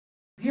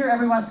hear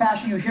everyone's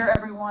passion, you hear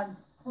everyone's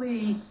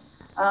plea,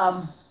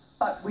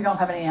 but we don't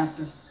have any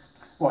answers.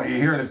 Well, you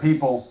hear the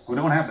people who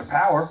don't have the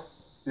power.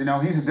 You know,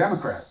 he's a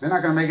Democrat. They're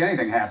not going to make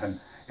anything happen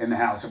in the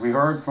House. Have we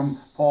heard from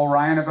Paul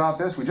Ryan about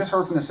this? We just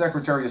heard from the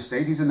Secretary of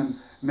State. He's in the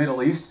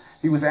Middle East.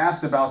 He was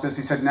asked about this.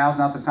 He said, now's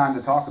not the time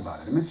to talk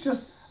about it. I mean, it's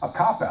just a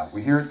cop-out.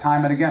 We hear it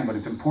time and again, but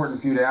it's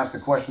important for you to ask the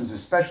questions,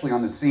 especially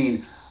on the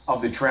scene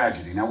of the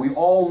tragedy. Now, we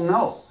all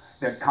know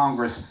that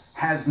Congress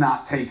has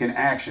not taken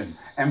action.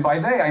 And by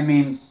they, I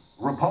mean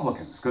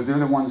Republicans, because they're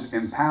the ones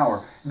in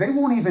power. They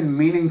won't even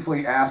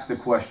meaningfully ask the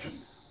question,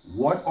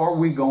 what are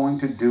we going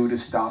to do to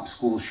stop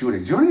school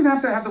shootings? You don't even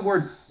have to have the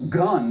word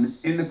gun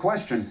in the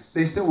question.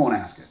 They still won't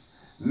ask it.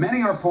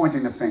 Many are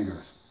pointing the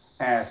fingers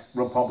at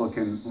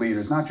Republican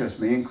leaders, not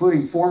just me,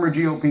 including former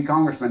GOP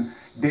Congressman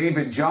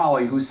David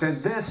Jolly, who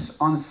said this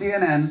on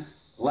CNN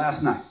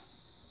last night.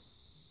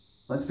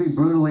 Let's be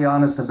brutally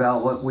honest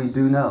about what we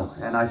do know,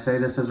 and I say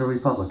this as a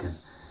Republican.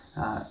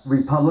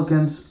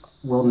 Republicans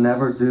will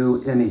never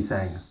do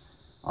anything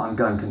on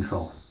gun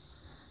control.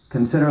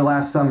 Consider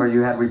last summer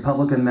you had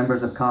Republican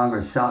members of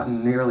Congress shot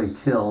and nearly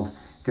killed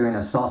during a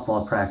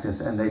softball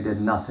practice, and they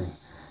did nothing.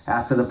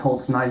 After the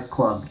Pulse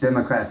nightclub,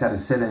 Democrats had a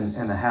sit-in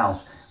in the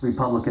House.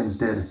 Republicans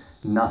did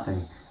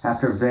nothing.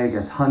 After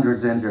Vegas,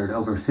 hundreds injured,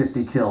 over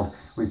 50 killed.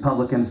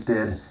 Republicans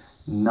did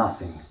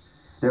nothing.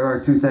 There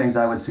are two things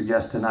I would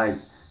suggest tonight.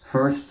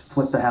 First,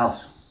 flip the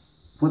House.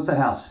 Flip the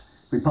House.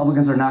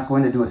 Republicans are not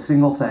going to do a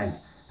single thing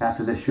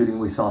after this shooting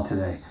we saw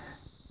today.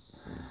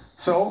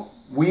 So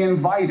we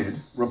invited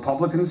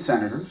Republican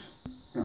senators